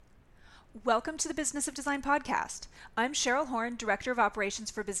Welcome to the Business of Design podcast. I'm Cheryl Horn, Director of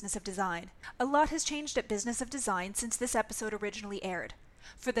Operations for Business of Design. A lot has changed at Business of Design since this episode originally aired.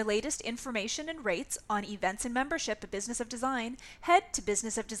 For the latest information and rates on events and membership at Business of Design, head to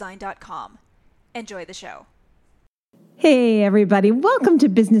businessofdesign.com. Enjoy the show. Hey, everybody. Welcome to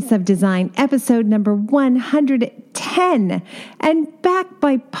Business of Design, episode number 110. And back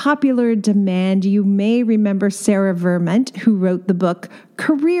by popular demand, you may remember Sarah Vermont, who wrote the book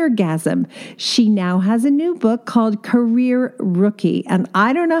Careergasm. She now has a new book called Career Rookie. And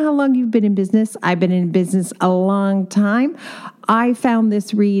I don't know how long you've been in business. I've been in business a long time. I found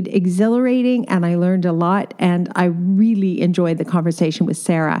this read exhilarating and I learned a lot, and I really enjoyed the conversation with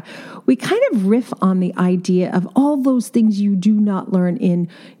Sarah. We kind of riff on the idea of all those things you do not learn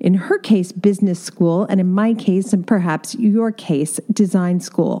in her case, business school, and in my case, and perhaps your case, design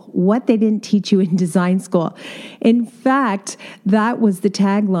school. What they didn't teach you in design school. In fact, that was the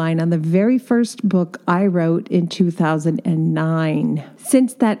tagline on the very first book I wrote in 2009.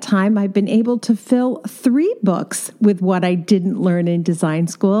 Since that time, I've been able to fill 3 books with what I didn't learn in design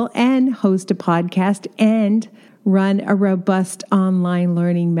school and host a podcast and run a robust online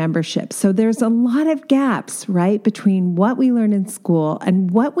learning membership. So there's a lot of gaps, right, between what we learn in school and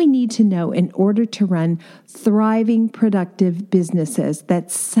what we need to know in order to run thriving, productive businesses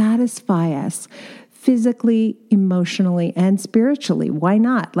that satisfy us physically, emotionally, and spiritually. Why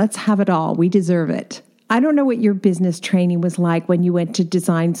not? Let's have it all. We deserve it. I don't know what your business training was like when you went to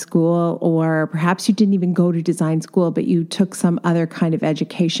design school, or perhaps you didn't even go to design school, but you took some other kind of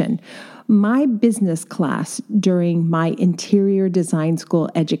education. My business class during my interior design school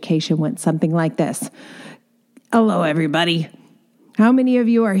education went something like this. Hello, everybody. How many of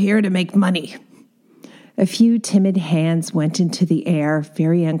you are here to make money? A few timid hands went into the air,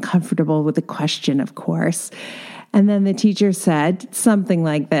 very uncomfortable with the question, of course. And then the teacher said something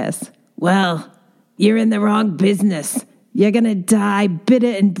like this. Well, you're in the wrong business. You're going to die bitter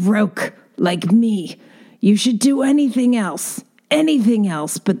and broke like me. You should do anything else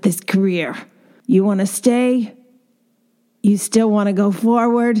but this career. You want to stay? You still want to go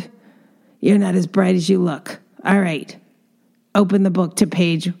forward? You're not as bright as you look. All right. Open the book to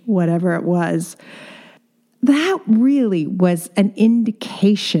page whatever it was. That really was an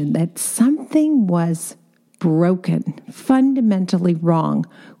indication that something was broken, fundamentally wrong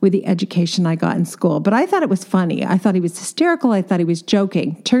with the education I got in school. But I thought it was funny. I thought he was hysterical. I thought he was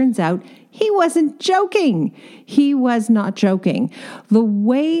joking. Turns out he wasn't joking. He was not joking. The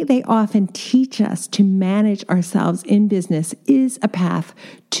way they often teach us to manage ourselves in business is a path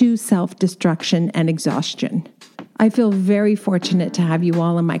to self-destruction and exhaustion. I feel very fortunate to have you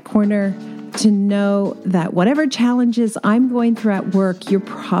all in my corner, to know that whatever challenges I'm going through at work, you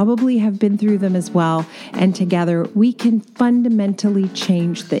probably have been through them as well. And together we can fundamentally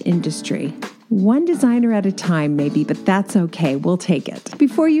change the industry. One designer at a time, maybe, but that's okay. We'll take it.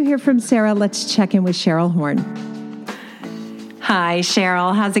 Before you hear from Sarah, let's check in with Cheryl Horn. Hi,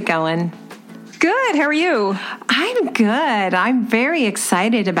 Cheryl. How's it going? Good. How are you? I'm good. I'm very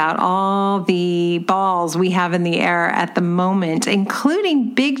excited about all the balls we have in the air at the moment,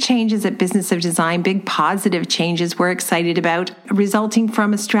 including big changes at Business of Design, big positive changes we're excited about, resulting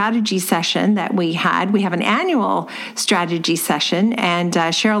from a strategy session that we had. We have an annual strategy session, and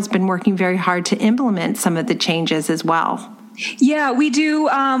Cheryl's been working very hard to implement some of the changes as well. Yeah, we do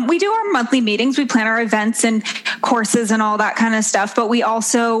our monthly meetings. We plan our events and courses and all that kind of stuff. But we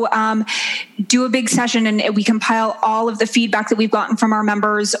also do a big session, and we compile all of the feedback that we've gotten from our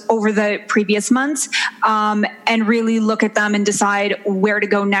members over the previous months, and really look at them and decide where to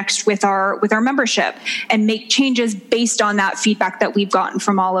go next with our membership, and make changes based on that feedback that we've gotten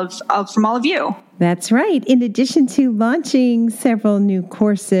from all of you. That's right. In addition to launching several new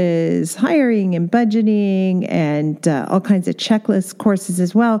courses, hiring and budgeting, and all kinds of checklist courses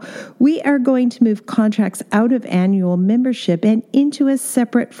as well, we are going to move contracts out of annual membership and into a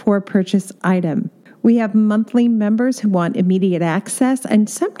separate for-purchase item. We have monthly members who want immediate access, and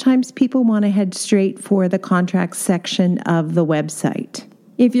sometimes people want to head straight for the contracts section of the website.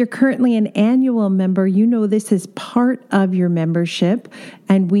 If you're currently an annual member, you know this is part of your membership,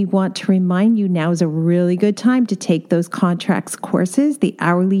 and we want to remind you now is a really good time to take those contracts courses, the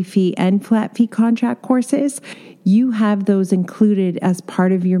hourly fee and flat fee contract courses. You have those included as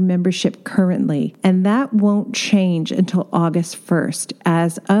part of your membership currently, and that won't change until August 1st.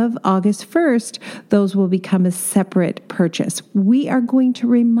 As of August 1st, those will become a separate purchase. We are going to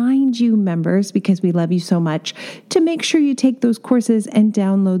remind you, members, because we love you so much, to make sure you take those courses and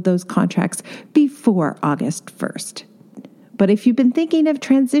download those contracts before August 1st. But if you've been thinking of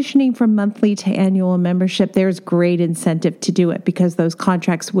transitioning from monthly to annual membership, there's great incentive to do it because those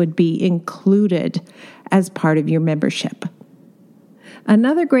contracts would be included as part of your membership.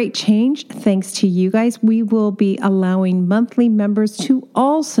 Another great change, thanks to you guys, we will be allowing monthly members to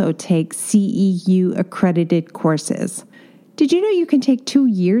also take CEU accredited courses. Did you know you can take 2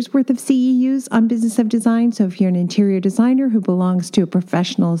 years worth of CEUs on Business of Design? So if you're an interior designer who belongs to a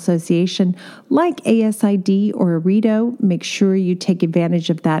professional association like ASID or ARIDO, make sure you take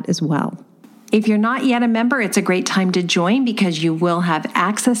advantage of that as well. If you're not yet a member, it's a great time to join because you will have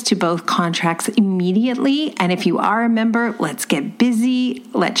access to both contracts immediately. And if you are a member, let's get busy.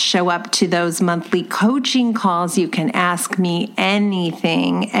 Let's show up to those monthly coaching calls. You can ask me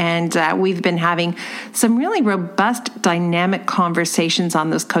anything. And we've been having some really robust, dynamic conversations on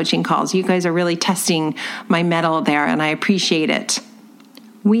those coaching calls. You guys are really testing my mettle there, and I appreciate it.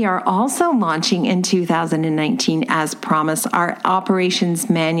 We are also launching in 2019, as promised, our Operations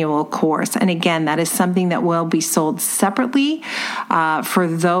Manual course. And again, that is something that will be sold separately. For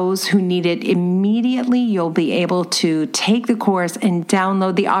those who need it immediately, you'll be able to take the course and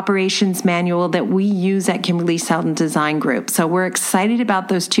download the Operations Manual that we use at Kimberly Seldon Design Group. So we're excited about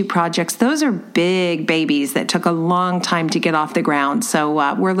those two projects. Those are big babies that took a long time to get off the ground.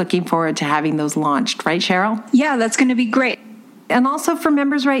 So we're looking forward to having those launched. Right, Cheryl? Yeah, that's going to be great. And also for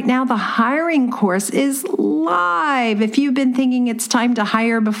members right now, the hiring course is live. If you've been thinking it's time to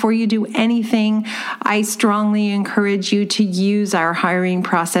hire before you do anything, I strongly encourage you to use our hiring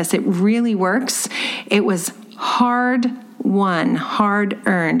process. It really works. It was hard-won,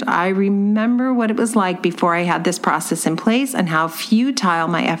 hard-earned. I remember what it was like before I had this process in place and how futile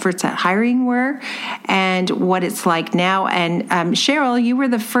my efforts at hiring were and what it's like now. And Cheryl, you were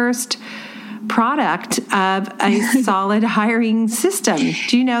the first product of a solid hiring system.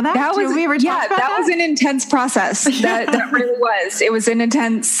 Do you know that? That was an intense process. That really was. It was an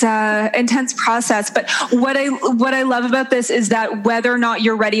intense process. But what I love about this is that whether or not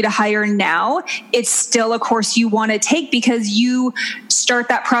you're ready to hire now, it's still a course you want to take because you start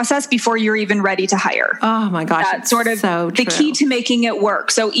that process before you're even ready to hire. Oh my gosh. That's sort of so the key to making it work.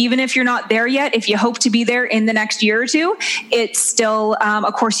 So even if you're not there yet, if you hope to be there in the next year or two, it's still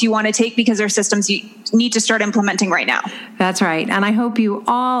a course you want to take because there's systems you need to start implementing right now. That's right. And I hope you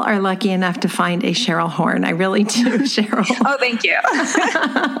all are lucky enough to find a Cheryl Horn. I really do, Cheryl. Oh, thank you.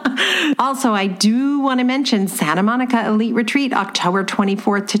 Also, I do want to mention Santa Monica Elite Retreat, October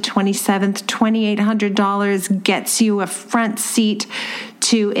 24th to 27th, $2,800 gets you a front seat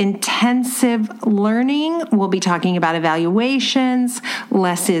to intensive learning. We'll be talking about evaluations,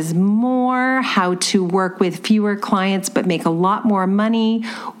 less is more, how to work with fewer clients but make a lot more money.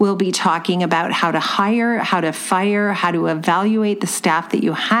 We'll be talking about how to hire, how to fire, how to evaluate the staff that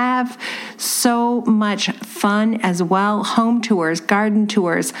you have. So much fun as well. Home tours, garden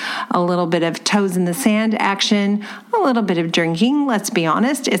tours, a little bit of toes in the sand action, a little bit of drinking. Let's be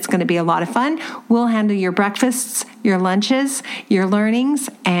honest, it's going to be a lot of fun. We'll handle your breakfasts, your lunches, your learnings,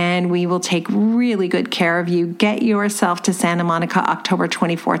 and we will take really good care of you. Get yourself to Santa Monica, October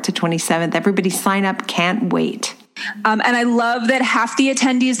 24th to 27th. Everybody sign up. Can't wait. And I love that half the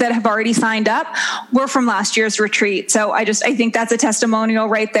attendees that have already signed up were from last year's retreat. So I think that's a testimonial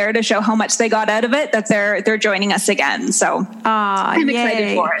right there to show how much they got out of it, that they're joining us again. So I'm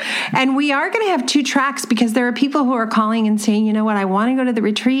excited for it. And we are going to have 2 tracks because there are people who are calling and saying, you know what, I want to go to the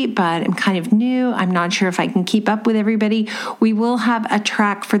retreat, but I'm kind of new. I'm not sure if I can keep up with everybody. We will have a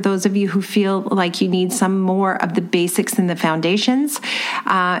track for those of you who feel like you need some more of the basics and the foundations.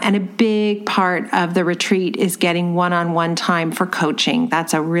 And a big part of the retreat is getting one-on-one time for coaching.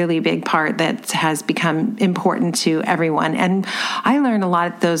 That's a really big part that has become important to everyone. And I learn a lot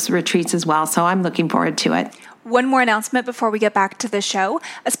at those retreats as well, so I'm looking forward to it. One more announcement before we get back to the show.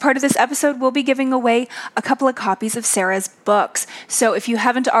 As part of this episode, we'll be giving away a couple of copies of Sarah's books. So if you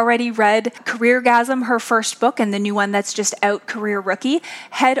haven't already read Careergasm, her first book, and the new one that's just out, Career Rookie,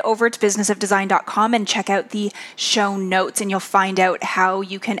 head over to businessofdesign.com and check out the show notes, and you'll find out how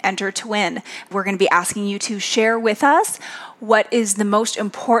you can enter to win. We're going to be asking you to share with us what is the most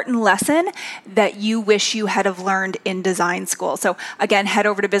important lesson that you wish you had have learned in design school. So again, head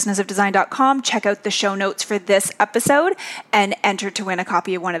over to businessofdesign.com, check out the show notes for this episode, and enter to win a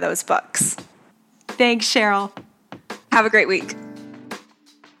copy of one of those books. Thanks, Cheryl. Have a great week.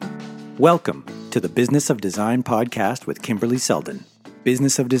 Welcome to the Business of Design podcast with Kimberly Seldon.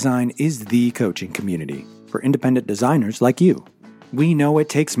 Business of Design is the coaching community for independent designers like you. We know it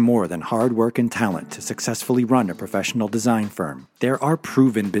takes more than hard work and talent to successfully run a professional design firm. There are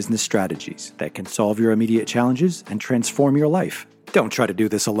proven business strategies that can solve your immediate challenges and transform your life. Don't try to do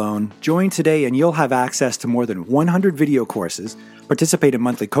this alone. Join today and you'll have access to more than 100 video courses, participate in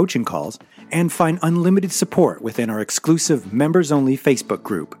monthly coaching calls, and find unlimited support within our exclusive members-only Facebook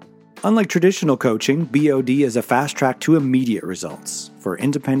group. Unlike traditional coaching, BOD is a fast track to immediate results for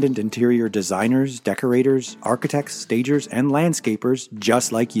independent interior designers, decorators, architects, stagers, and landscapers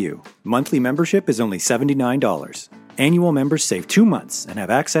just like you. Monthly membership is only $79. Annual members save 2 months and have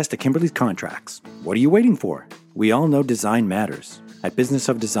access to Kimberly's contracts. What are you waiting for? We all know design matters. At Business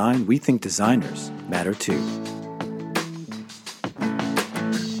of Design, we think designers matter too.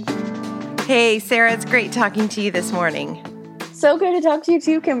 Hey, Sarah, it's great talking to you this morning. So good to talk to you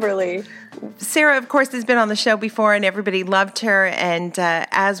too, Kimberly. Sarah, of course, has been on the show before and everybody loved her. And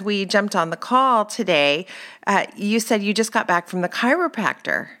as we jumped on the call today, you said you just got back from the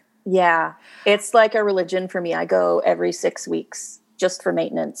chiropractor. Yeah, it's like a religion for me. I go every 6 weeks just for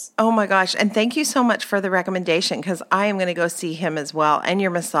maintenance. Oh my gosh. And thank you so much for the recommendation because I am going to go see him as well and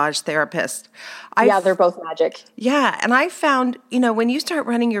your massage therapist. Yeah, they're both magic. Yeah. And I found, when you start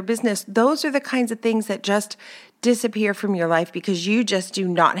running your business, those are the kinds of things that just disappear from your life because you just do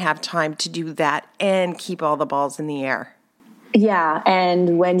not have time to do that and keep all the balls in the air. Yeah.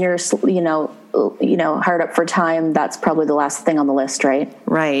 And when you're, hard up for time, that's probably the last thing on the list, right?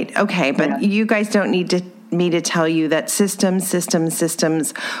 Right. Okay. But you guys don't need me to tell you that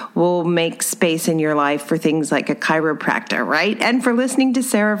systems will make space in your life for things like a chiropractor, right? And for listening to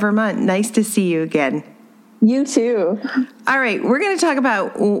Sarah Vermont. Nice to see you again. You too. All right. We're going to talk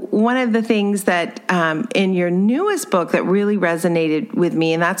about one of the things that in your newest book that really resonated with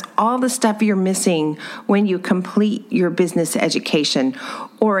me, and that's all the stuff you're missing when you complete your business education,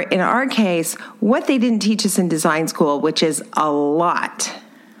 or in our case, what they didn't teach us in design school, which is a lot.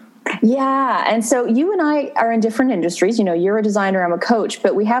 Yeah. And so you and I are in different industries. You're a designer, I'm a coach,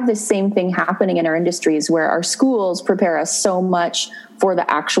 but we have this same thing happening in our industries where our schools prepare us so much for the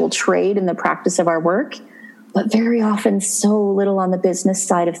actual trade and the practice of our work, but very often so little on the business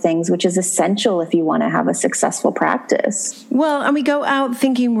side of things, which is essential if you want to have a successful practice. Well, and we go out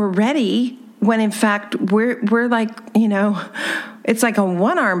thinking we're ready when in fact we're like, it's like a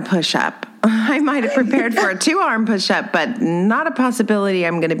 1-arm push-up. I might have prepared for a 2-arm push-up, but not a possibility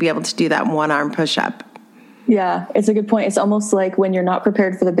I'm going to be able to do that 1-arm push-up. Yeah, it's a good point. It's almost like when you're not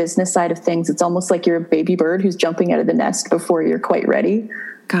prepared for the business side of things, it's almost like you're a baby bird who's jumping out of the nest before you're quite ready.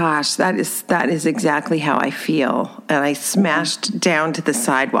 Gosh, that is exactly how I feel. And I smashed down to the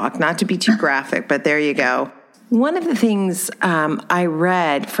sidewalk, not to be too graphic, but there you go. One of the things I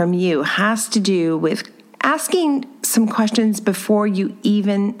read from you has to do with asking some questions before you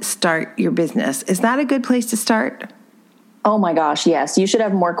even start your business. Is that a good place to start? Oh my gosh, yes. You should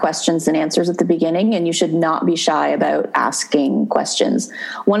have more questions than answers at the beginning, and you should not be shy about asking questions.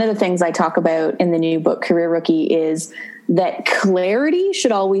 One of the things I talk about in the new book, Career Rookie, is that clarity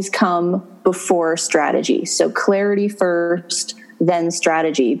should always come before strategy. So clarity first, then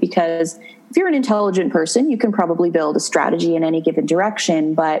strategy, because if you're an intelligent person, you can probably build a strategy in any given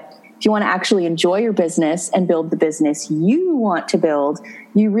direction, but if you want to actually enjoy your business and build the business you want to build,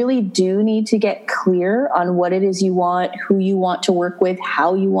 you really do need to get clear on what it is you want, who you want to work with,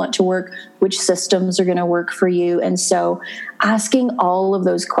 how you want to work, which systems are going to work for you. And so asking all of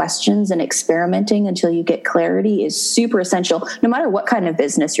those questions and experimenting until you get clarity is super essential, no matter what kind of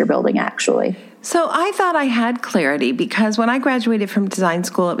business you're building, actually. So I thought I had clarity because when I graduated from design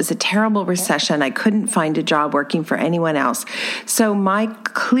school, it was a terrible recession. I couldn't find a job working for anyone else. So my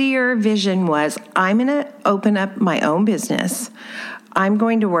clear vision was, I'm going to open up my own business. I'm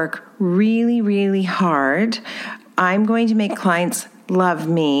going to work really, really hard. I'm going to make clients love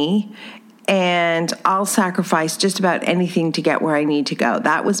me, and I'll sacrifice just about anything to get where I need to go.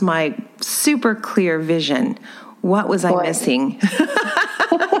 That was my super clear vision. What was I missing?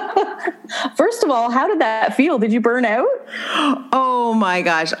 First of all, how did that feel? Did you burn out? Oh my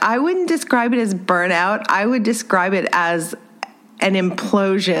gosh. I wouldn't describe it as burnout. I would describe it as an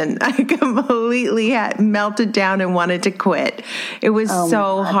implosion. I completely had melted down and wanted to quit. It was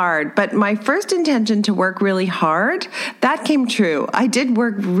so hard. But my first intention to work really hard, that came true. I did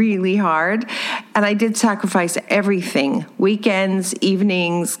work really hard, and I did sacrifice everything. Weekends,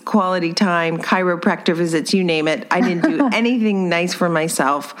 evenings, quality time, chiropractor visits, you name it. I didn't do anything nice for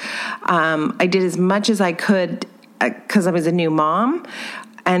myself. I did as much as I could because I was a new mom,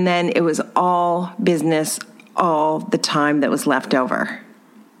 and then it was all business all the time that was left over.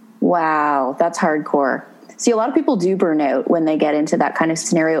 Wow, that's hardcore. See, a lot of people do burn out when they get into that kind of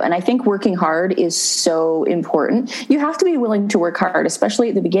scenario. And I think working hard is so important. You have to be willing to work hard, especially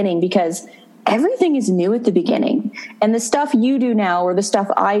at the beginning, because everything is new at the beginning. And the stuff you do now or the stuff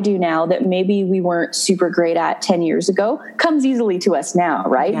I do now that maybe we weren't super great at 10 years ago comes easily to us now,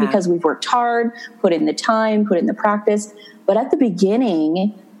 right? Yeah. Because we've worked hard, put in the time, put in the practice. But at the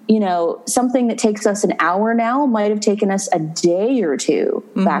beginning, you know, something that takes us an hour now might have taken us a day or two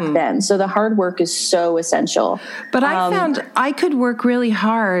back then. So the hard work is so essential. But I found I could work really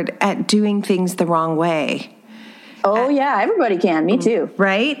hard at doing things the wrong way. Oh, yeah, everybody can. Me too.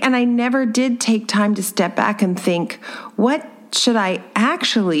 Right? And I never did take time to step back and think, what should I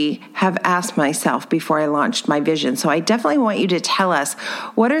actually have asked myself before I launched my vision? So I definitely want you to tell us,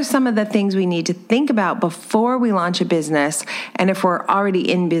 what are some of the things we need to think about before we launch a business? And if we're already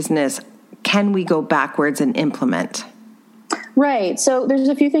in business, can we go backwards and implement? Right. So there's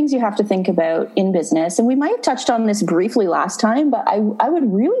a few things you have to think about in business. And we might have touched on this briefly last time, but I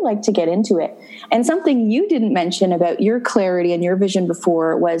would really like to get into it. And something you didn't mention about your clarity and your vision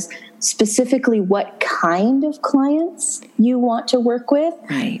before was specifically what kind of clients you want to work with.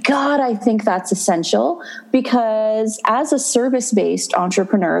 Right. God, I think that's essential, because as a service-based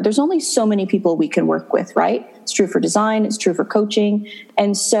entrepreneur, there's only so many people we can work with, right? It's true for design. It's true for coaching.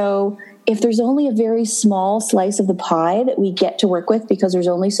 And so if there's only a very small slice of the pie that we get to work with because there's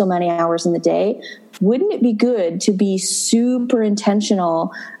only so many hours in the day, wouldn't it be good to be super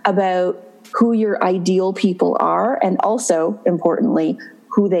intentional about who your ideal people are, and also, importantly,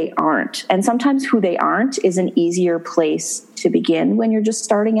 who they aren't? And sometimes who they aren't is an easier place to begin when you're just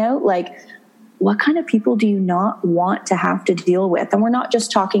starting out. Like, what kind of people do you not want to have to deal with? And we're not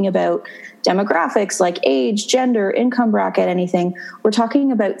just talking about demographics like age, gender, income bracket, anything. We're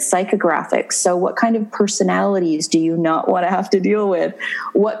talking about psychographics. So what kind of personalities do you not want to have to deal with?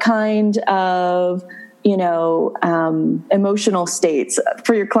 What kind of, emotional states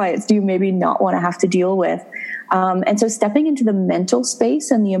for your clients do you maybe not want to have to deal with? And so stepping into the mental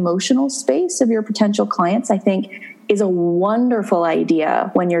space and the emotional space of your potential clients, I think, is a wonderful idea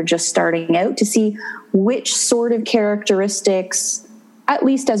when you're just starting out, to see which sort of characteristics, at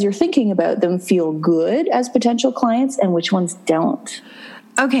least as you're thinking about them, feel good as potential clients and which ones don't.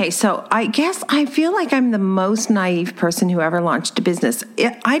 Okay, so I guess I feel like I'm the most naive person who ever launched a business.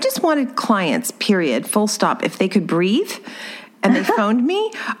 I just wanted clients, period, full stop. If they could breathe and they phoned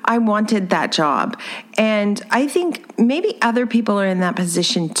me, I wanted that job. And I think maybe other people are in that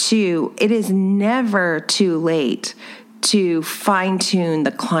position too. It is never too late to fine-tune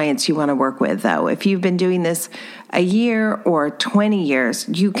the clients you want to work with, though. If you've been doing this a year or 20 years,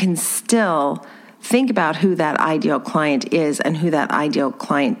 you can still think about who that ideal client is and who that ideal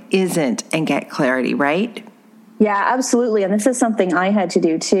client isn't and get clarity, right? Yeah, absolutely. And this is something I had to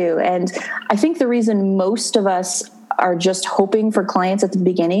do too. And I think the reason most of us are just hoping for clients at the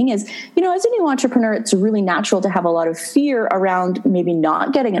beginning is, as a new entrepreneur, it's really natural to have a lot of fear around maybe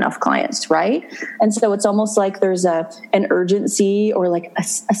not getting enough clients, right? And so it's almost like there's an urgency or like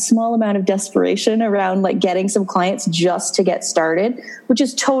a small amount of desperation around like getting some clients just to get started, which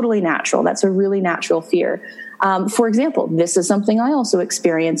is totally natural. That's a really natural fear. For example, this is something I also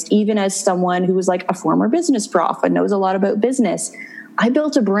experienced, even as someone who was like a former business prof and knows a lot about business. I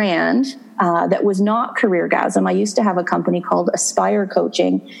built a brand that was not CareerGasm. I used to have a company called Aspire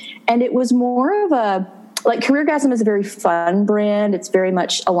Coaching, and it was more of CareerGasm is a very fun brand. It's very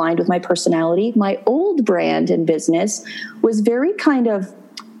much aligned with my personality. My old brand in business was very kind of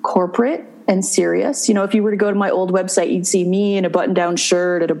corporate and serious. If you were to go to my old website, you'd see me in a button-down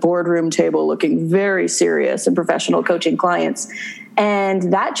shirt at a boardroom table looking very serious and professional, coaching clients.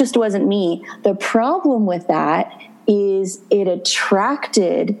 And that just wasn't me. The problem with that is it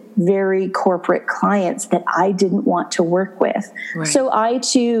attracted very corporate clients that I didn't want to work with. Right. So I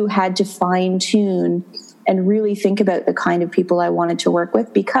too had to fine tune and really think about the kind of people I wanted to work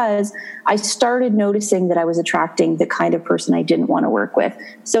with, because I started noticing that I was attracting the kind of person I didn't want to work with.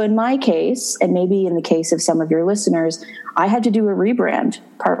 So in my case, and maybe in the case of some of your listeners, I had to do a rebrand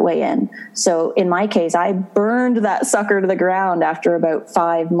partway in. So in my case, I burned that sucker to the ground after about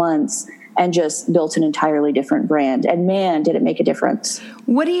 5 months and just built an entirely different brand. And man, did it make a difference.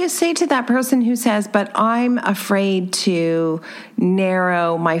 What do you say to that person who says, but I'm afraid to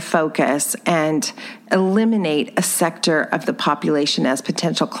narrow my focus and eliminate a sector of the population as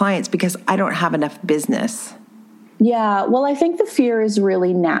potential clients because I don't have enough business? Yeah, well, I think the fear is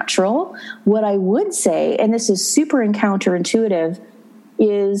really natural. What I would say, and this is super counterintuitive,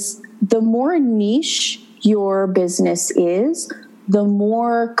 is the more niche your business is, the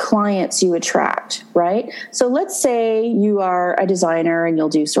more clients you attract, right? So let's say you are a designer and you'll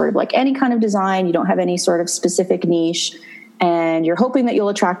do sort of like any kind of design. You don't have any sort of specific niche. and you're hoping that you'll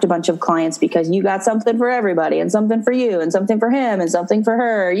attract a bunch of clients because you got something for everybody and something for you and something for him and something for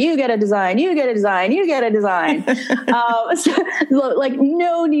her. You get a design, you get a design, you get a design. So, like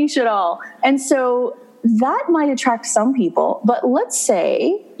no niche at all. And so that might attract some people, but let's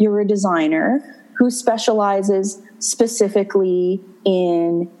say you're a designer who specializes specifically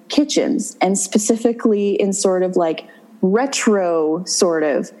in kitchens and specifically in sort of like retro sort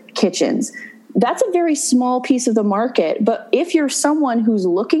of kitchens. That's a very small piece of the market. But if you're someone who's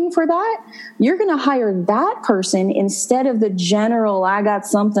looking for that, you're going to hire that person instead of the general, I got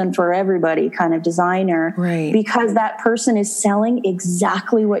something for everybody kind of designer, right? Because that person is selling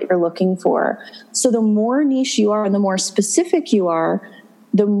exactly what you're looking for. So the more niche you are and the more specific you are,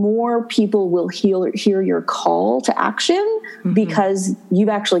 the more people will hear your call to action because you've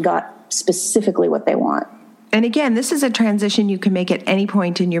actually got specifically what they want. And again, this is a transition you can make at any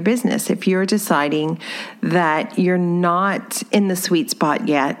point in your business. If you're deciding that you're not in the sweet spot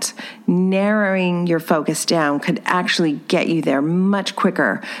yet, narrowing your focus down could actually get you there much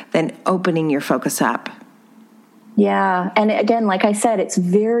quicker than opening your focus up. Yeah. And again, like I said, it's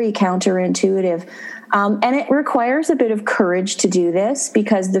very counterintuitive. And it requires a bit of courage to do this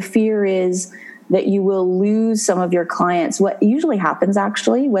because the fear is that you will lose some of your clients. What usually happens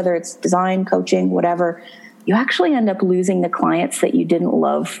actually, whether it's design, coaching, whatever, you actually end up losing the clients that you didn't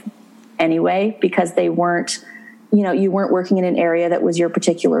love anyway because they weren't, you weren't working in an area that was your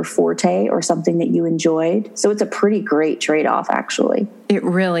particular forte or something that you enjoyed. So it's a pretty great trade-off, actually. It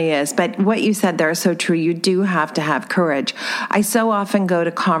really is. But what you said there is so true. You do have to have courage. I so often go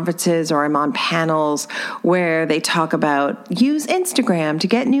to conferences or I'm on panels where they talk about use Instagram to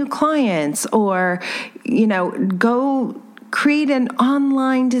get new clients or, go create an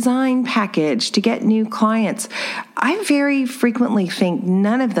online design package to get new clients. I very frequently think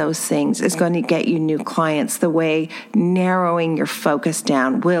none of those things is going to get you new clients the way narrowing your focus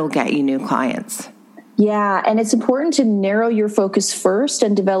down will get you new clients. Yeah, and it's important to narrow your focus first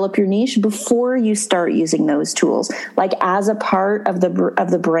and develop your niche before you start using those tools. Like as a part of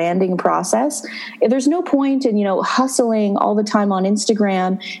the branding process, there's no point in hustling all the time on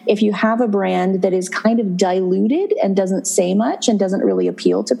Instagram if you have a brand that is kind of diluted and doesn't say much and doesn't really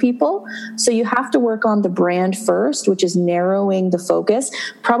appeal to people. So you have to work on the brand first, which is narrowing the focus,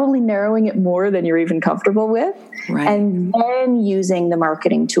 probably narrowing it more than you're even comfortable with, right, and then using the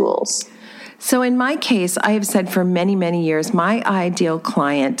marketing tools. So in my case, I have said for many, many years, my ideal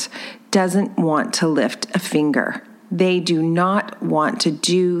client doesn't want to lift a finger. They do not want to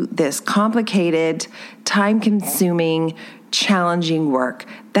do this complicated, time-consuming, challenging work.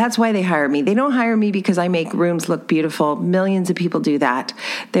 That's why they hire me. They don't hire me because I make rooms look beautiful. Millions of people do that.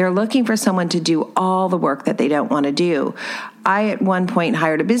 They're looking for someone to do all the work that they don't want to do. I, at one point,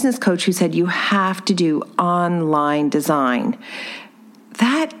 hired a business coach who said, you have to do online design.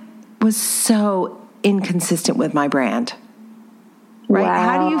 That was so inconsistent with my brand, right? Wow.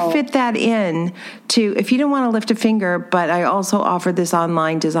 How do you fit that in to, if you don't want to lift a finger, but I also offer this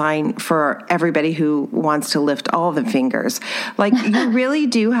online design for everybody who wants to lift all the fingers. Like you really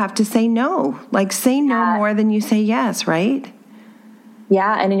do have to say no, like say no more than you say yes, right?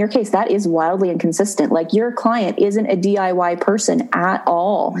 Yeah. And in your case, that is wildly inconsistent. Like your client isn't a DIY person at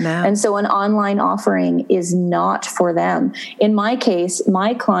all. No. And so an online offering is not for them. In my case,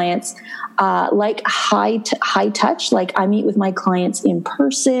 my clients like high touch, like I meet with my clients in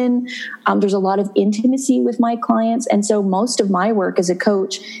person. There's a lot of intimacy with my clients. And so most of my work as a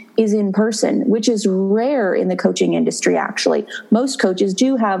coach is in person, which is rare in the coaching industry, actually. Most coaches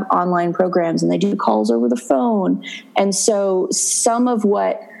do have online programs and they do calls over the phone. And so some of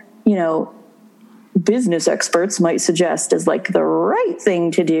what, business experts might suggest as like the right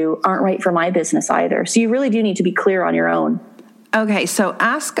thing to do aren't right for my business either. So you really do need to be clear on your own. Okay, so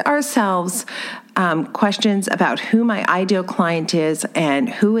ask ourselves questions about who my ideal client is and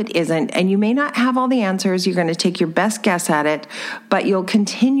who it isn't. And you may not have all the answers. You're going to take your best guess at it, but you'll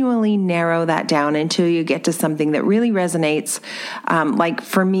continually narrow that down until you get to something that really resonates. Like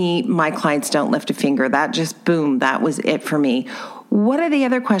for me, my clients don't lift a finger. That just, boom, that was it for me. What are the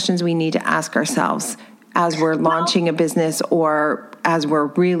other questions we need to ask ourselves as we're launching a business or as we're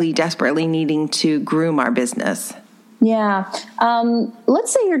really desperately needing to groom our business? Yeah.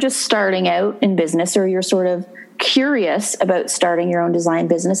 Let's say you're just starting out in business or you're sort of curious about starting your own design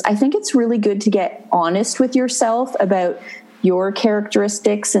business. I think it's really good to get honest with yourself about your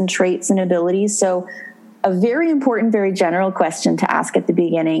characteristics and traits and abilities. So a very important, very general question to ask at the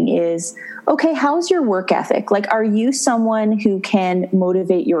beginning is, okay, how's your work ethic? Like, are you someone who can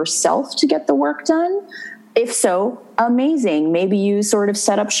motivate yourself to get the work done? If so, amazing. Maybe you sort of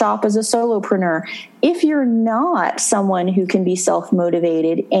set up shop as a solopreneur. If you're not someone who can be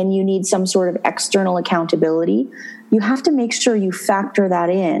self-motivated and you need some sort of external accountability, you have to make sure you factor that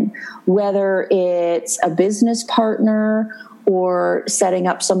in, whether it's a business partner or setting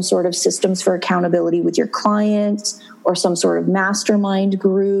up some sort of systems for accountability with your clients or some sort of mastermind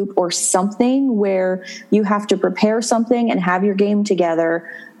group or something where you have to prepare something and have your game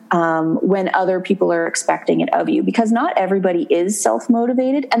together when other people are expecting it of you, because not everybody is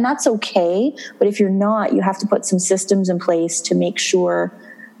self-motivated, and that's okay. But if you're not, you have to put some systems in place to make sure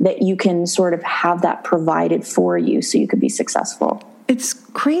that you can sort of have that provided for you so you can be successful. It's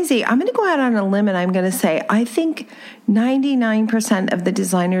crazy. I'm going to go out on a limb and I'm going to say, I think 99% of the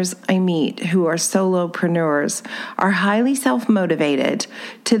designers I meet who are solopreneurs are highly self-motivated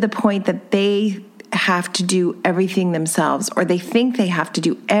to the point that they have to do everything themselves, or they think they have to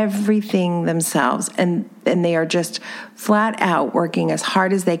do everything themselves, and they are just flat out working as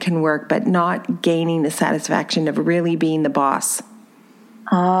hard as they can work, but not gaining the satisfaction of really being the boss.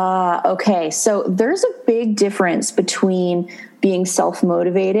 Okay. So there's a big difference between being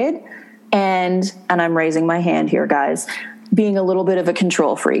self-motivated and I'm raising my hand here, guys, being a little bit of a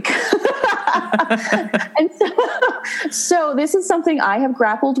control freak. And so this is something I have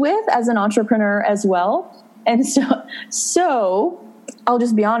grappled with as an entrepreneur as well. And so I'll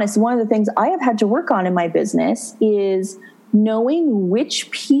just be honest. One of the things I have had to work on in my business is knowing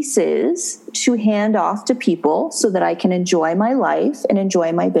which pieces to hand off to people so that I can enjoy my life and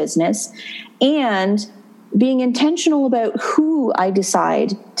enjoy my business, and being intentional about who I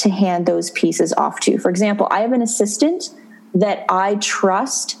decide to hand those pieces off to. For example, I have an assistant that I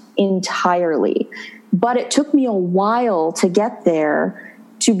trust entirely, but it took me a while to get there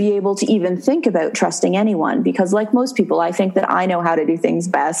to be able to even think about trusting anyone, because like most people, I think that I know how to do things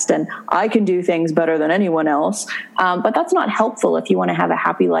best and I can do things better than anyone else. But that's not helpful if you want to have a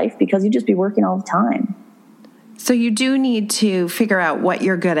happy life, because you just be working all the time. So you do need to figure out what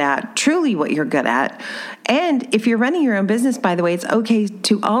you're good at, truly what you're good at. And if you're running your own business, by the way, it's okay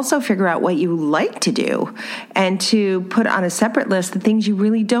to also figure out what you like to do and to put on a separate list the things you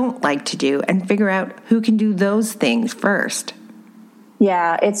really don't like to do and figure out who can do those things first.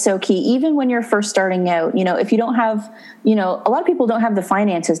 Yeah, it's so key. Even when you're first starting out, if you don't have, a lot of people don't have the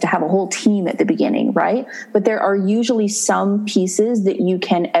finances to have a whole team at the beginning, right? But there are usually some pieces that you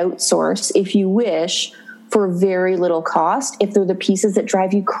can outsource if you wish, for very little cost, if they're the pieces that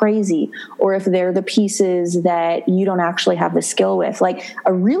drive you crazy, or if they're the pieces that you don't actually have the skill with. Like,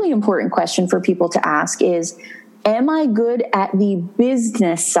 a really important question for people to ask is, am I good at the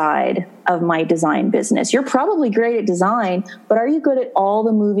business side of my design business? You're probably great at design, but are you good at all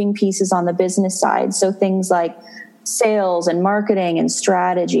the moving pieces on the business side? So things like sales and marketing and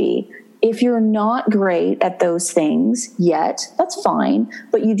strategy. If you're not great at those things yet, that's fine,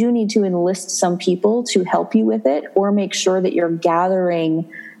 but you do need to enlist some people to help you with it, or make sure that you're gathering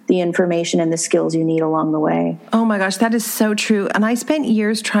the information and the skills you need along the way. Oh my gosh, that is so true. And I spent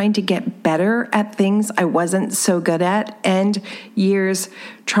years trying to get better at things I wasn't so good at, and years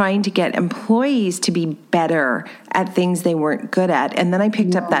trying to get employees to be better at things they weren't good at. And then I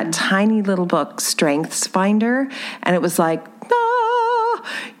picked up that tiny little book, Strengths Finder, and it was like,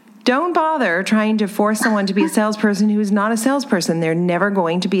 don't bother trying to force someone to be a salesperson who's not a salesperson. They're never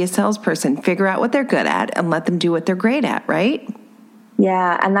going to be a salesperson. Figure out what they're good at and let them do what they're great at, right?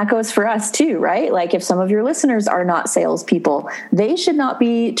 Yeah, and that goes for us too, right? Like, if some of your listeners are not salespeople, they should not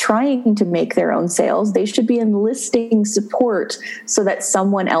be trying to make their own sales. They should be enlisting support so that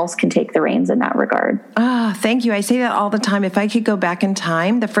someone else can take the reins in that regard. Thank you. I say that all the time. If I could go back in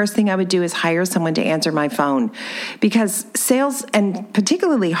time, the first thing I would do is hire someone to answer my phone, because sales, and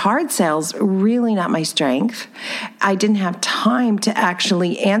particularly hard sales, really not my strength. I didn't have time to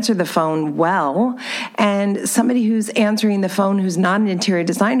actually answer the phone well. And somebody who's answering the phone who's not an interior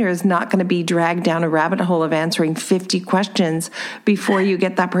designer is not going to be dragged down a rabbit hole of answering 50 questions before you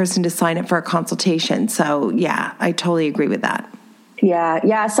get that person to sign up for a consultation. So yeah, I totally agree with that.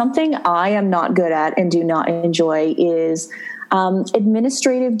 Yeah. Something I am not good at and do not enjoy is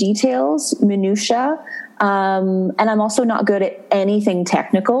administrative details, minutia. And I'm also not good at anything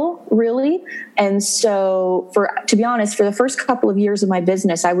technical, really. And so to be honest, for the first couple of years of my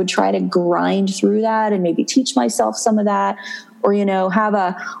business, I would try to grind through that and maybe teach myself some of that, or, have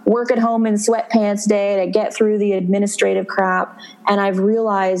a work at home in sweatpants day to get through the administrative crap. And I've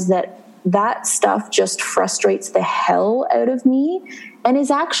realized that stuff just frustrates the hell out of me and is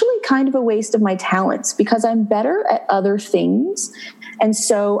actually kind of a waste of my talents, because I'm better at other things. And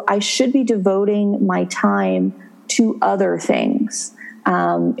so I should be devoting my time to other things.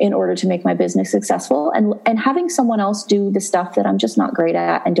 in order to make my business successful, and having someone else do the stuff that I'm just not great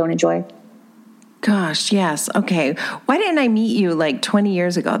at and don't enjoy. Gosh, yes. Okay. Why didn't I meet you like 20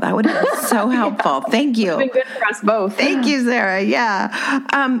 years ago? That would have been so helpful. Thank you. It's been good for us both. Thank you, Sarah. Yeah.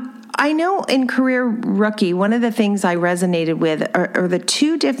 I know in Career Rookie, one of the things I resonated with are the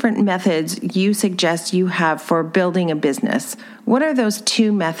two different methods you suggest you have for building a business. What are those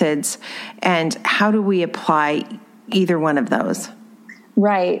two methods, and how do we apply either one of those?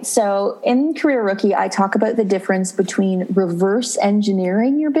 Right. So in Career Rookie, I talk about the difference between reverse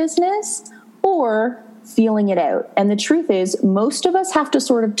engineering your business or feeling it out. And the truth is, most of us have to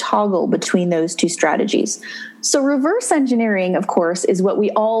sort of toggle between those two strategies. So reverse engineering, of course, is what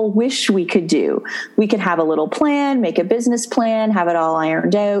we all wish we could do. We could have a little plan, make a business plan, have it all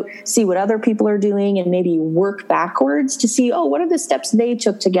ironed out, see what other people are doing, and maybe work backwards to see, oh, what are the steps they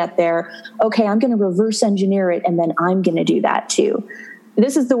took to get there? Okay, I'm going to reverse engineer it, and then I'm going to do that too.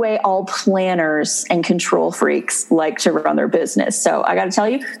 This is the way all planners and control freaks like to run their business. So I got to tell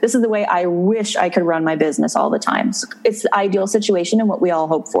you, this is the way I wish I could run my business all the time. So it's the ideal situation and what we all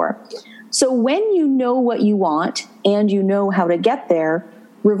hope for. So when you know what you want and you know how to get there,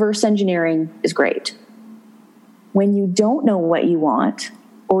 reverse engineering is great. When you don't know what you want,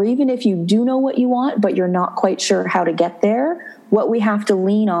 or even if you do know what you want, but you're not quite sure how to get there, what we have to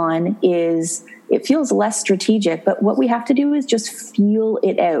lean on is, it feels less strategic, but what we have to do is just feel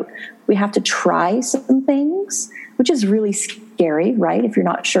it out. We have to try some things, which is really scary, right? If you're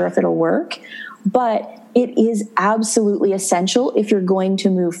not sure if it'll work. But it is absolutely essential if you're going to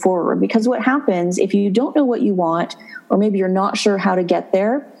move forward. Because what happens if you don't know what you want, or maybe you're not sure how to get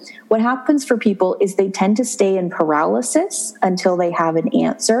there, what happens for people is they tend to stay in paralysis until they have an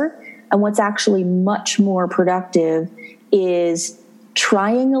answer. And what's actually much more productive is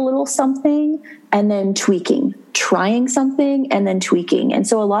trying a little something and then tweaking, trying something and then tweaking. And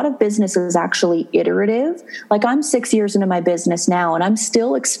so a lot of business is actually iterative. Like I'm 6 years into my business now, and I'm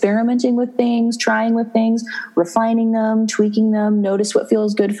still experimenting with things, trying with things, refining them, tweaking them, notice what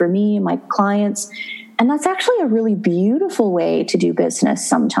feels good for me and my clients. And that's actually a really beautiful way to do business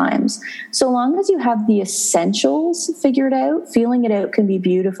sometimes. So long as you have the essentials figured out, feeling it out can be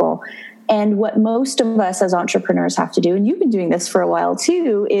beautiful. And what most of us as entrepreneurs have to do, and you've been doing this for a while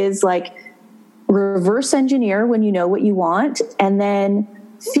too, is like reverse engineer when you know what you want, and then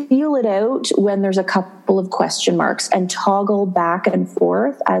feel it out when there's a couple of question marks, and toggle back and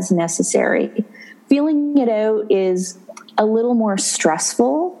forth as necessary. Feeling it out is a little more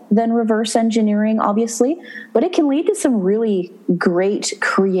stressful than reverse engineering, obviously, but it can lead to some really great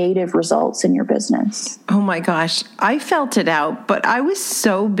creative results in your business. Oh my gosh, I felt it out, but I was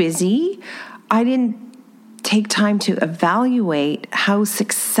so busy, I didn't take time to evaluate how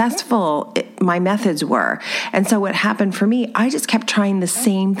successful my methods were. And so what happened for me, I just kept trying the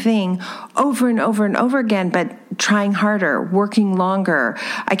same thing over and over and over again, but trying harder, working longer.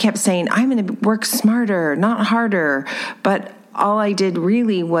 I kept saying, I'm going to work smarter, not harder. But all I did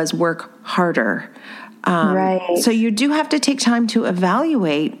really was work harder. Right. So you do have to take time to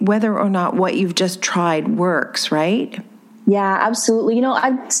evaluate whether or not what you've just tried works, right? Yeah, absolutely. You know,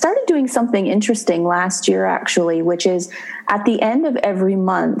 I started doing something interesting last year, actually, which is at the end of every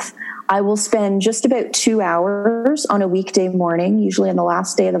month, I will spend just about 2 hours on a weekday morning, usually on the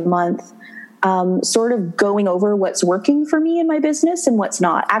last day of the month, sort of going over what's working for me in my business and what's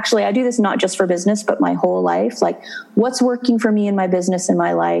not. Actually, I do this not just for business, but my whole life, like what's working for me in my business and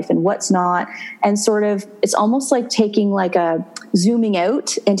my life and what's not. And sort of, it's almost like taking like a zooming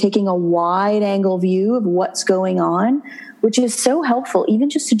out and taking a wide angle view of what's going on, which is so helpful, even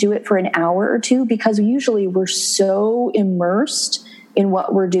just to do it for an hour or two, because usually we're so immersed in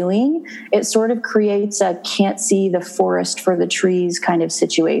what we're doing. It sort of creates a can't see the forest for the trees kind of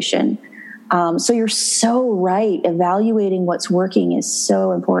situation. So you're so right. Evaluating what's working is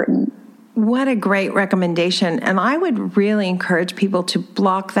so important. What a great recommendation. And I would really encourage people to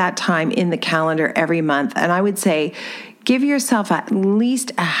block that time in the calendar every month. And I would say, give yourself at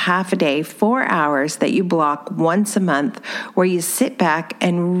least a half a day, 4 hours that you block once a month, where you sit back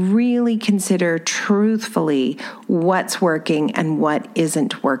and really consider truthfully what's working and what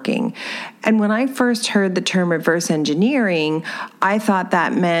isn't working. And when I first heard the term reverse engineering, I thought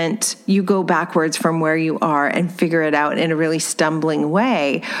that meant you go backwards from where you are and figure it out in a really stumbling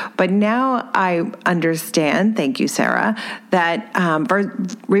way. But now I understand, thank you, Sarah, that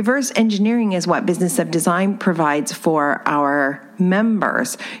reverse engineering is what Business of Design provides for our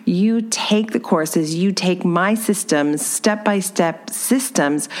members. You take the courses, you take my systems, step-by-step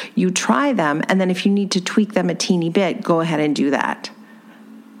systems, you try them, and then if you need to tweak them a teeny bit, go ahead and do that.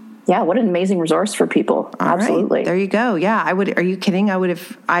 Yeah, what an amazing resource for people. All Absolutely. Right. There you go. Yeah, I would. Are you kidding?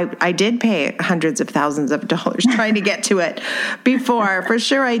 I did pay hundreds of thousands of dollars trying to get to it before. For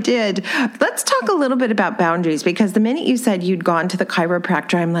sure I did. Let's talk a little bit about boundaries, because the minute you said you'd gone to the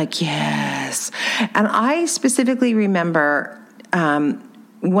chiropractor, I'm like, yes. And I specifically remember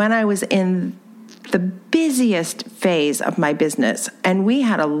when I was in the busiest phase of my business, and we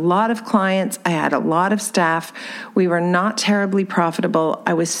had a lot of clients. I had a lot of staff. We were not terribly profitable.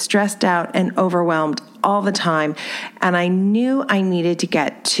 I was stressed out and overwhelmed all the time, and I knew I needed to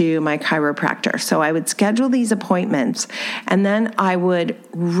get to my chiropractor. So I would schedule these appointments, and then I would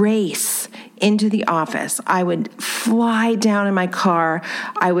race into the office. I would fly down in my car.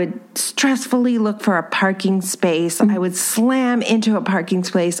 I would stressfully look for a parking space. I would slam into a parking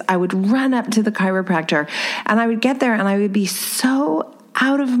space. I would run up to the chiropractor, and I would get there, and I would be so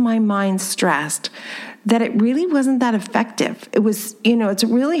out of my mind stressed that it really wasn't that effective. It was, it's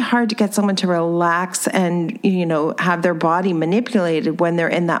really hard to get someone to relax and, have their body manipulated when they're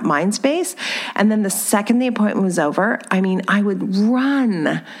in that mind space. And then the second the appointment was over, I would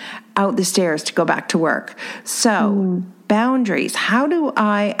run out the stairs to go back to work. So boundaries. How do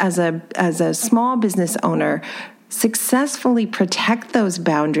I, as a small business owner, successfully protect those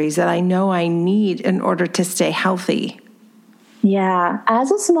boundaries that I know I need in order to stay healthy? Yeah.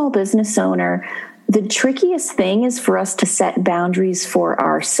 As a small business owner, the trickiest thing is for us to set boundaries for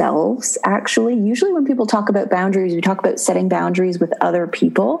ourselves, actually. Usually when people talk about boundaries, we talk about setting boundaries with other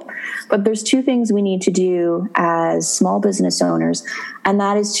people. But there's two things we need to do as small business owners, and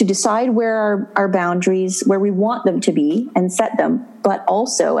that is to decide where our boundaries, where we want them to be, and set them. But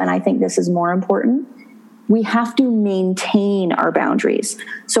also, and I think this is more important, we have to maintain our boundaries.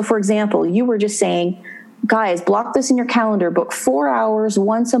 So for example, you were just saying, guys, block this in your calendar, book 4 hours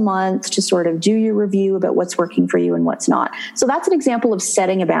once a month to sort of do your review about what's working for you and what's not. So that's an example of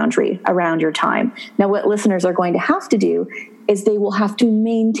setting a boundary around your time. Now, what listeners are going to have to do is they will have to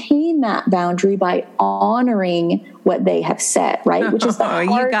maintain that boundary by honoring what they have set, right? Which is the hard,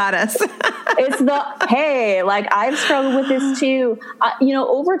 you got us. I've struggled with this too.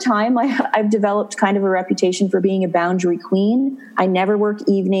 Over time, I've developed kind of a reputation for being a boundary queen. I never work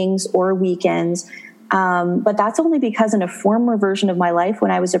evenings or weekends. But that's only because in a former version of my life,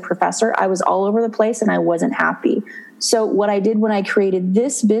 when I was a professor, I was all over the place and I wasn't happy. So what I did when I created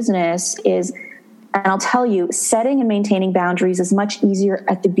this business is, and I'll tell you, setting and maintaining boundaries is much easier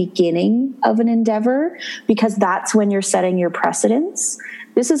at the beginning of an endeavor, because that's when you're setting your precedents.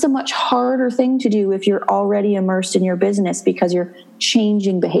 This is a much harder thing to do if you're already immersed in your business, because you're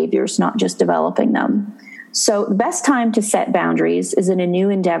changing behaviors, not just developing them. So the best time to set boundaries is in a new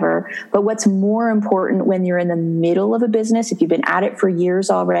endeavor. But what's more important when you're in the middle of a business, if you've been at it for years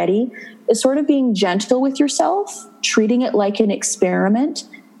already, is sort of being gentle with yourself, treating it like an experiment,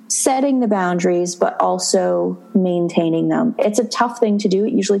 setting the boundaries, but also maintaining them. It's a tough thing to do.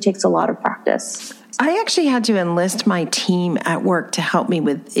 It usually takes a lot of practice. I actually had to enlist my team at work to help me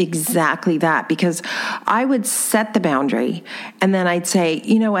with exactly that, because I would set the boundary and then I'd say,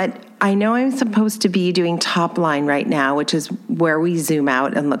 you know what? I know I'm supposed to be doing top line right now, which is where we zoom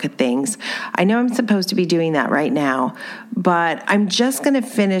out and look at things. I know I'm supposed to be doing that right now, but I'm just going to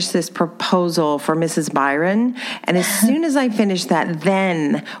finish this proposal for Mrs. Byron. And as soon as I finish that,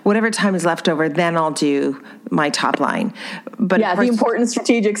 then whatever time is left over, then I'll do my top line. But yeah, the important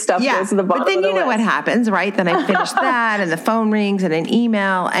strategic stuff goes to the bottom. But then of the you know list. what happens, right? Then I finish that and the phone rings and an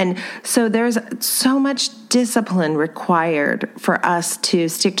email. And so there's so much discipline required for us to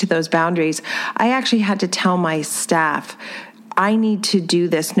stick to those boundaries. I actually had to tell my staff, I need to do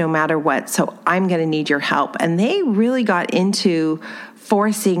this no matter what, so I'm going to need your help. And they really got into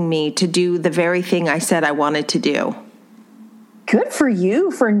forcing me to do the very thing I said I wanted to do. Good for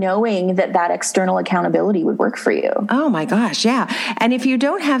you for knowing that external accountability would work for you. Oh my gosh, yeah. And if you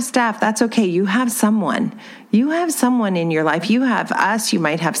don't have staff, that's okay. You have someone. You have someone in your life. You have us. You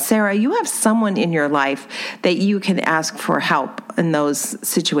might have Sarah. You have someone in your life that you can ask for help in those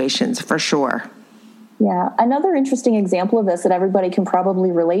situations for sure. Yeah. Another interesting example of this that everybody can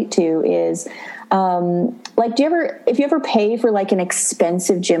probably relate to is if you ever pay for like an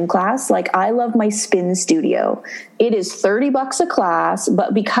expensive gym class, like I love my spin studio. It is $30 a class,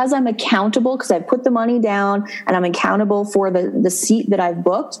 but because I'm accountable, because I've put the money down and I'm accountable for the seat that I've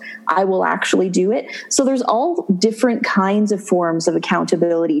booked, I will actually do it. So there's all different kinds of forms of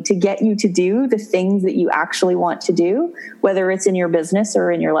accountability to get you to do the things that you actually want to do, whether it's in your business or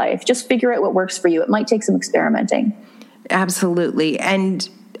in your life. Just figure out what works for you. It might take some experimenting. Absolutely. And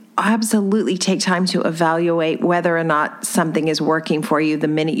absolutely take time to evaluate whether or not something is working for you the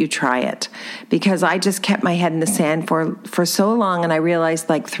minute you try it. Because I just kept my head in the sand for so long, and I realized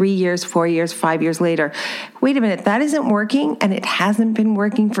like 3 years, 4 years, 5 years later, wait a minute, that isn't working, and it hasn't been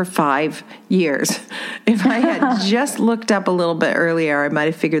working for 5 years. If I had just looked up a little bit earlier, I might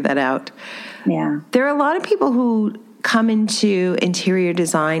have figured that out. Yeah. There are a lot of people who come into interior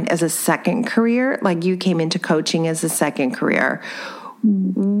design as a second career, like you came into coaching as a second career.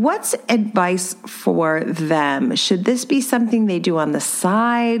 What's advice for them? Should this be something they do on the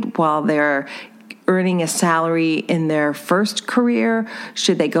side while they're earning a salary in their first career?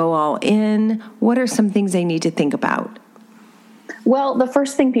 Should they go all in? What are some things they need to think about? Well, the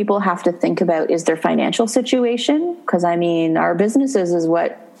first thing people have to think about is their financial situation, because I mean, our businesses is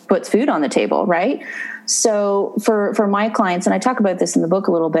what puts food on the table, right? So for my clients, and I talk about this in the book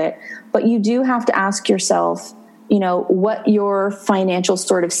a little bit, but you do have to ask yourself, what your financial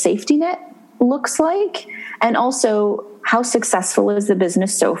sort of safety net looks like, and also how successful is the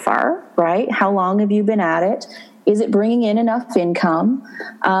business so far, right? How long have you been at it? Is it bringing in enough income?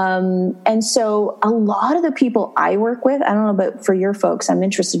 And so a lot of the people I work with, I don't know about for your folks, I'm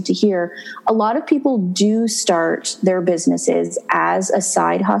interested to hear, a lot of people do start their businesses as a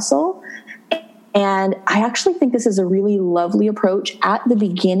side hustle. And I actually think this is a really lovely approach at the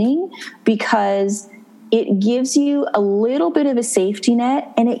beginning, because it gives you a little bit of a safety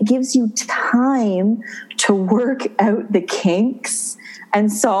net, and it gives you time to work out the kinks and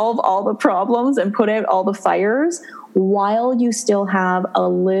solve all the problems and put out all the fires while you still have a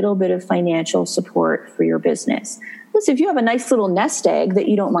little bit of financial support for your business. Listen, if you have a nice little nest egg that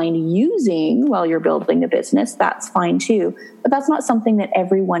you don't mind using while you're building the business, that's fine too. But that's not something that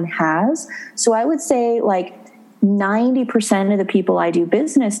everyone has. So I would say like 90% of the people I do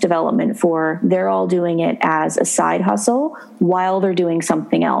business development for, they're all doing it as a side hustle while they're doing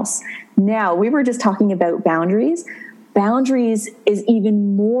something else. Now, we were just talking about boundaries. Boundaries is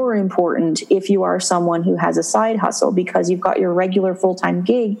even more important if you are someone who has a side hustle, because you've got your regular full-time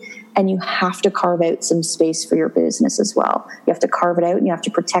gig and you have to carve out some space for your business as well. You have to carve it out and you have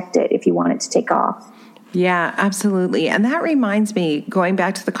to protect it if you want it to take off. Yeah, absolutely. And that reminds me, going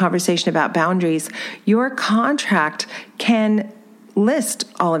back to the conversation about boundaries, your contract can list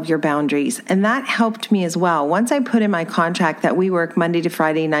all of your boundaries. And that helped me as well. Once I put in my contract that we work Monday to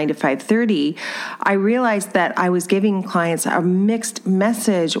Friday, 9 to 5:30, I realized that I was giving clients a mixed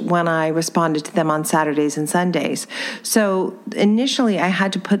message when I responded to them on Saturdays and Sundays. So initially I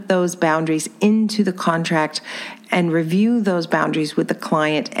had to put those boundaries into the contract and review those boundaries with the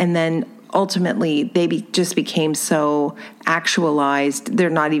client, and then ultimately, they just became so actualized, they're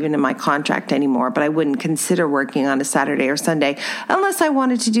not even in my contract anymore, but I wouldn't consider working on a Saturday or Sunday unless I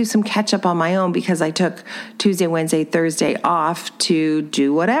wanted to do some catch up on my own, because I took Tuesday, Wednesday, Thursday off to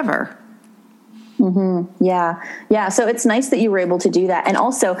do whatever. Mm-hmm. Yeah. So it's nice that you were able to do that. And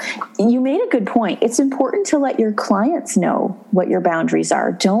also, you made a good point. It's important to let your clients know what your boundaries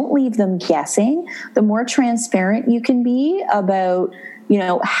are. Don't leave them guessing. The more transparent you can be about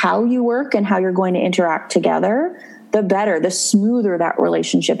how you work and how you're going to interact together, the better, the smoother that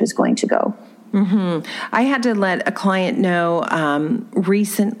relationship is going to go. Mm-hmm. I had to let a client know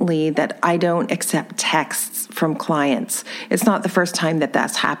recently that I don't accept texts from clients. It's not the first time that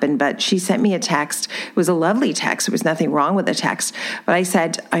that's happened, but she sent me a text. It was a lovely text. There was nothing wrong with the text. But I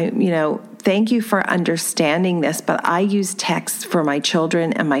said, thank you for understanding this, but I use texts for my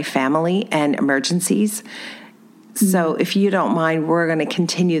children and my family and emergencies. So if you don't mind, we're going to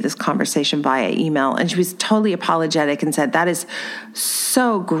continue this conversation via email. And she was totally apologetic and said, that is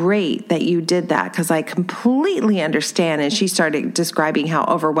so great that you did that, because I completely understand. And she started describing how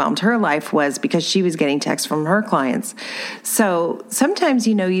overwhelmed her life was because she was getting texts from her clients. So sometimes,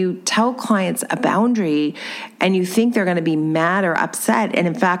 you tell clients a boundary and you think they're going to be mad or upset. And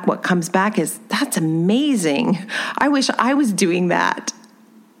in fact, what comes back is, that's amazing. I wish I was doing that.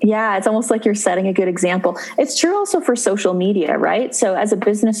 Yeah, it's almost like you're setting a good example. It's true also for social media, right? So as a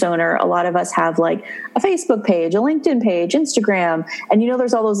business owner, a lot of us have like a Facebook page, a LinkedIn page, Instagram, and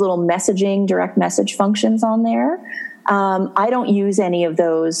there's all those little messaging, direct message functions on there. I don't use any of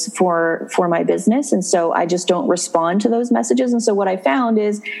those for my business. And so I just don't respond to those messages. And so what I found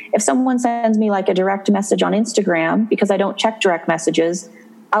is if someone sends me like a direct message on Instagram, because I don't check direct messages,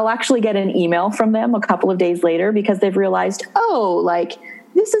 I'll actually get an email from them a couple of days later because they've realized,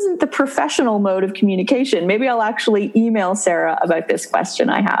 this isn't the professional mode of communication. Maybe I'll actually email Sarah about this question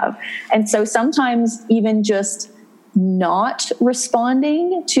I have. And so sometimes even just not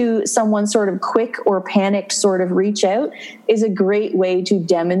responding to someone's sort of quick or panicked sort of reach out is a great way to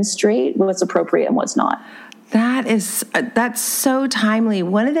demonstrate what's appropriate and what's not. That's so timely.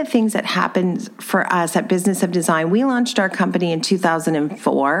 One of the things that happened for us at Business of Design, we launched our company in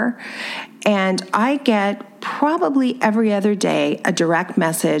 2004, and I get probably every other day a direct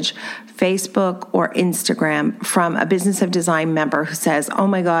message, Facebook or Instagram, from a Business of Design member who says, "Oh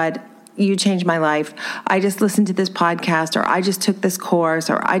my God, you changed my life. I just listened to this podcast, or I just took this course,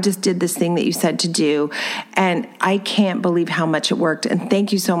 or I just did this thing that you said to do. And I can't believe how much it worked. And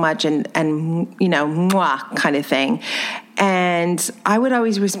thank you so much." And mwah kind of thing. And I would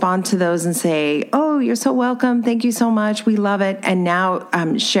always respond to those and say, "Oh, you're so welcome. Thank you so much. We love it." And now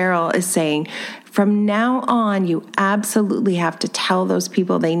Cheryl is saying, from now on, you absolutely have to tell those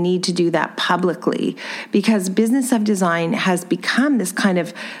people they need to do that publicly, because Business of Design has become this kind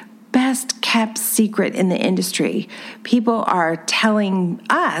of best kept secret in the industry. People are telling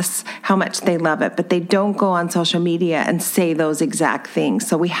us how much they love it, but they don't go on social media and say those exact things.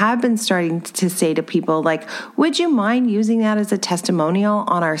 So we have been starting to say to people, like, would you mind using that as a testimonial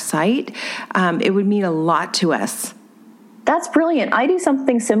on our site? It would mean a lot to us. That's brilliant. I do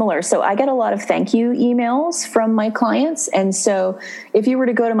something similar. So I get a lot of thank you emails from my clients. And so if you were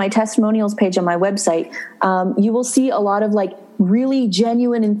to go to my testimonials page on my website, you will see a lot of like really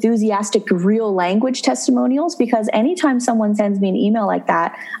genuine, enthusiastic, real language testimonials, because anytime someone sends me an email like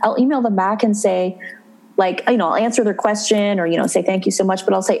that, I'll email them back and say, like, I'll answer their question or, say thank you so much,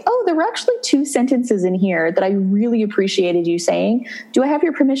 but I'll say, "Oh, there were actually 2 sentences in here that I really appreciated you saying. Do I have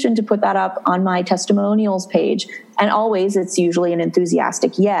your permission to put that up on my testimonials page?" And always, it's usually an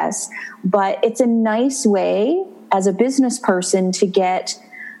enthusiastic yes, but it's a nice way as a business person to get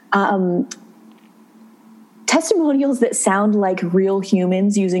testimonials that sound like real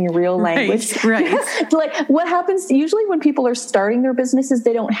humans using real language. Right. Like what happens usually when people are starting their businesses,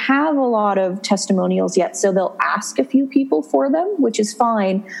 they don't have a lot of testimonials yet. So they'll ask a few people for them, which is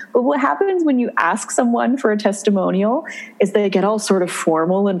fine. But what happens when you ask someone for a testimonial is they get all sort of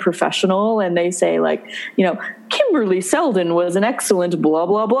formal and professional, and they say like, "Kimberly Seldon was an excellent blah,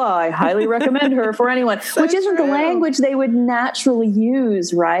 blah, blah. I highly recommend her for anyone," which isn't the language they would naturally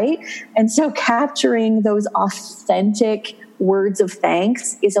use, right? And so capturing those authentic words of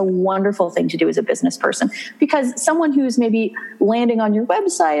thanks is a wonderful thing to do as a business person, because someone who's maybe landing on your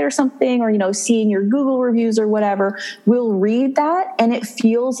website or something, or, seeing your Google reviews or whatever, will read that and it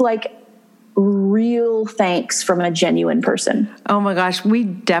feels like real thanks from a genuine person. Oh my gosh, we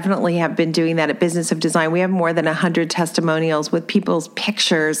definitely have been doing that at Business of Design. We have more than 100 testimonials with people's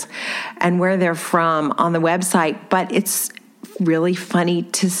pictures and where they're from on the website. But it's really funny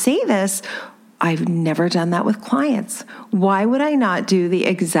to say this. I've never done that with clients. Why would I not do the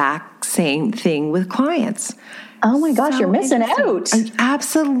exact same thing with clients? Oh my gosh, you're missing out. I'm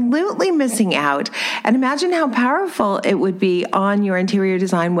absolutely missing out. And imagine how powerful it would be on your interior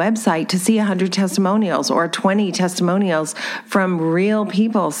design website to see 100 testimonials or 20 testimonials from real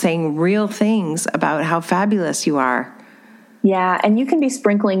people saying real things about how fabulous you are. Yeah, and you can be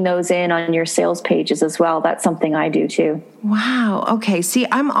sprinkling those in on your sales pages as well. That's something I do too. Wow. Okay. See,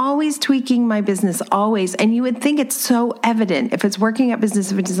 I'm always tweaking my business, always. And you would think it's so evident. If it's working at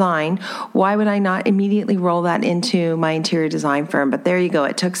Business of Design, why would I not immediately roll that into my interior design firm? But there you go.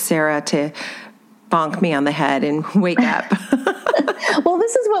 It took Sarah to bonk me on the head and wake up. Well,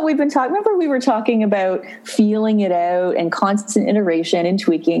 this is what we've been talking. Remember, we were talking about feeling it out and constant iteration and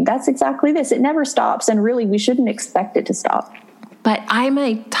tweaking. That's exactly this. It never stops. And really, we shouldn't expect it to stop. But I'm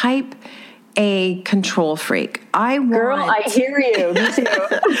a type A control freak. Girl, I hear you. Me too.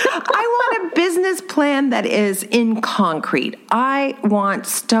 I want a business plan that is in concrete. I want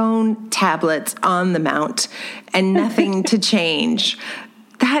stone tablets on the mount and nothing to change.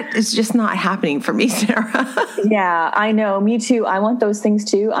 That is just not happening for me, Sarah. Yeah, I know. Me too. I want those things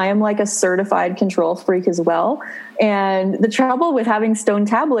too. I am like a certified control freak as well. And the trouble with having stone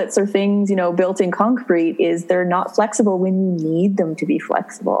tablets or things, built in concrete is they're not flexible when you need them to be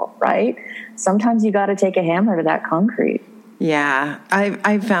flexible, right? Sometimes you got to take a hammer to that concrete. Yeah,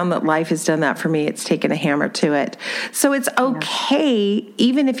 I've found that life has done that for me. It's taken a hammer to it. So it's okay,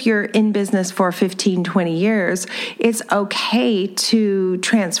 even if you're in business for 15, 20 years, it's okay to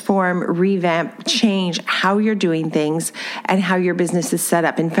transform, revamp, change how you're doing things and how your business is set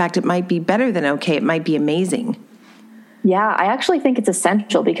up. In fact, it might be better than okay. It might be amazing. Yeah, I actually think it's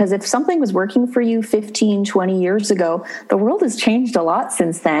essential, because if something was working for you 15, 20 years ago, the world has changed a lot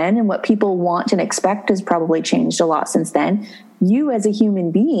since then. And what people want and expect has probably changed a lot since then. You as a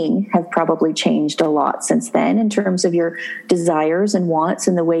human being have probably changed a lot since then in terms of your desires and wants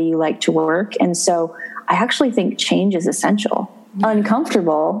and the way you like to work. And so I actually think change is essential.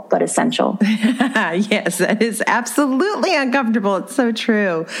 Uncomfortable, but essential. Yes, that is absolutely uncomfortable. It's so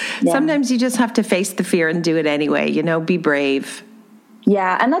true. Yeah. Sometimes you just have to face the fear and do it anyway. Be brave.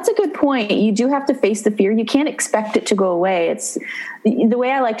 Yeah, and that's a good point. You do have to face the fear. You can't expect it to go away. It's the way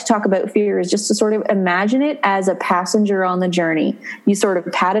I like to talk about fear is just to sort of imagine it as a passenger on the journey. You sort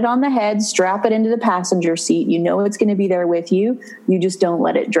of pat it on the head, strap it into the passenger seat. You know it's going to be there with you. You just don't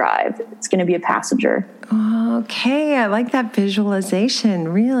let it drive. It's going to be a passenger. Okay, I like that visualization.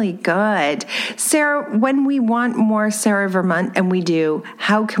 Really good. Sarah, when we want more Sarah Vermont, and we do,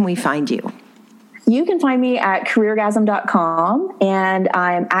 how can we find you? You can find me at careergasm.com, and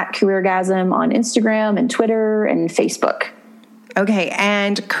I'm at careergasm on Instagram and Twitter and Facebook. Okay,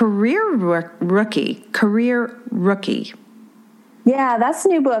 and Career Rookie. Yeah, that's the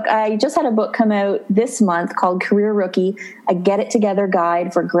new book. I just had a book come out this month called Career Rookie, a Get It Together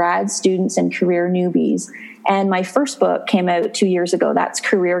guide for grad students and career newbies. And my first book came out 2 years ago. That's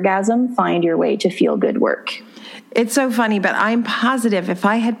Careergasm, Find Your Way to Feel Good Work. It's so funny, but I'm positive if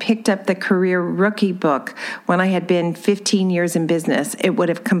I had picked up the Career Rookie book when I had been 15 years in business, it would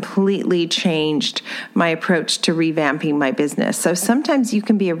have completely changed my approach to revamping my business. So sometimes you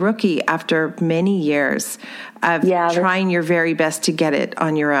can be a rookie after many years of trying your very best to get it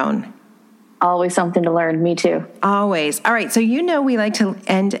on your own. Always something to learn. Me too. Always. All right. So we like to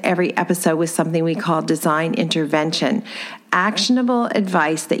end every episode with something we call design intervention. Actionable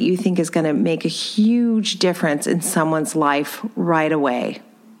advice that you think is going to make a huge difference in someone's life right away.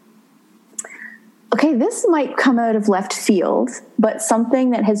 Okay, this might come out of left field, but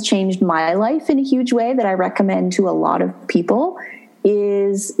something that has changed my life in a huge way that I recommend to a lot of people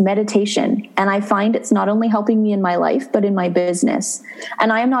is meditation. And I find it's not only helping me in my life, but in my business.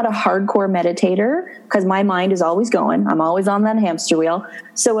 And I am not a hardcore meditator because my mind is always going. I'm always on that hamster wheel.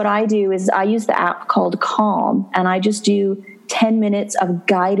 So what I do is I use the app called Calm, and I just do 10 minutes of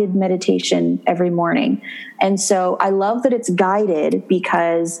guided meditation every morning. And so I love that it's guided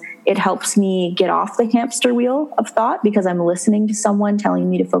because it helps me get off the hamster wheel of thought because I'm listening to someone telling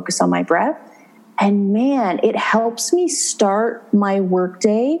me to focus on my breath. And man, it helps me start my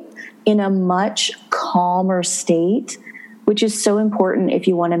workday in a much calmer state, which is so important if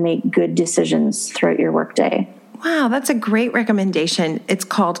you want to make good decisions throughout your workday. Wow, that's a great recommendation. It's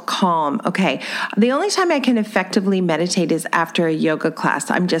called Calm. Okay. The only time I can effectively meditate is after a yoga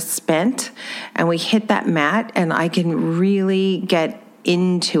class. I'm just spent and we hit that mat and I can really get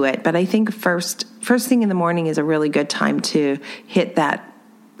into it. But I think first thing in the morning is a really good time to hit that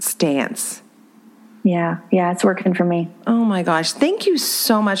stance. Yeah, it's working for me. Oh my gosh. Thank you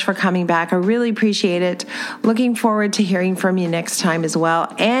so much for coming back. I really appreciate it. Looking forward to hearing from you next time as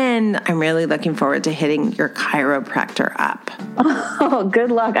well. And I'm really looking forward to hitting your chiropractor up. Oh,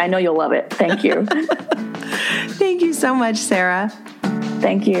 good luck. I know you'll love it. Thank you. Thank you so much, Sarah.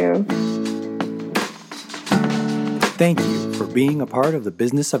 Thank you. Thank you for being a part of the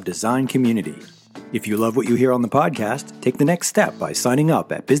Business of Design community. If you love what you hear on the podcast, take the next step by signing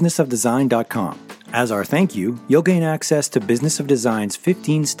up at businessofdesign.com. As our thank you, you'll gain access to Business of Design's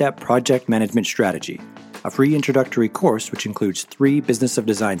 15-step project management strategy, a free introductory course which includes 3 Business of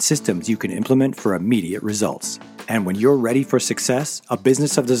Design systems you can implement for immediate results. And when you're ready for success, a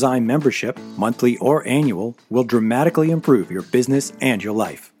Business of Design membership, monthly or annual, will dramatically improve your business and your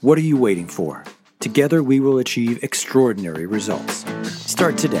life. What are you waiting for? Together we will achieve extraordinary results.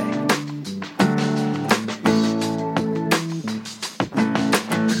 Start today.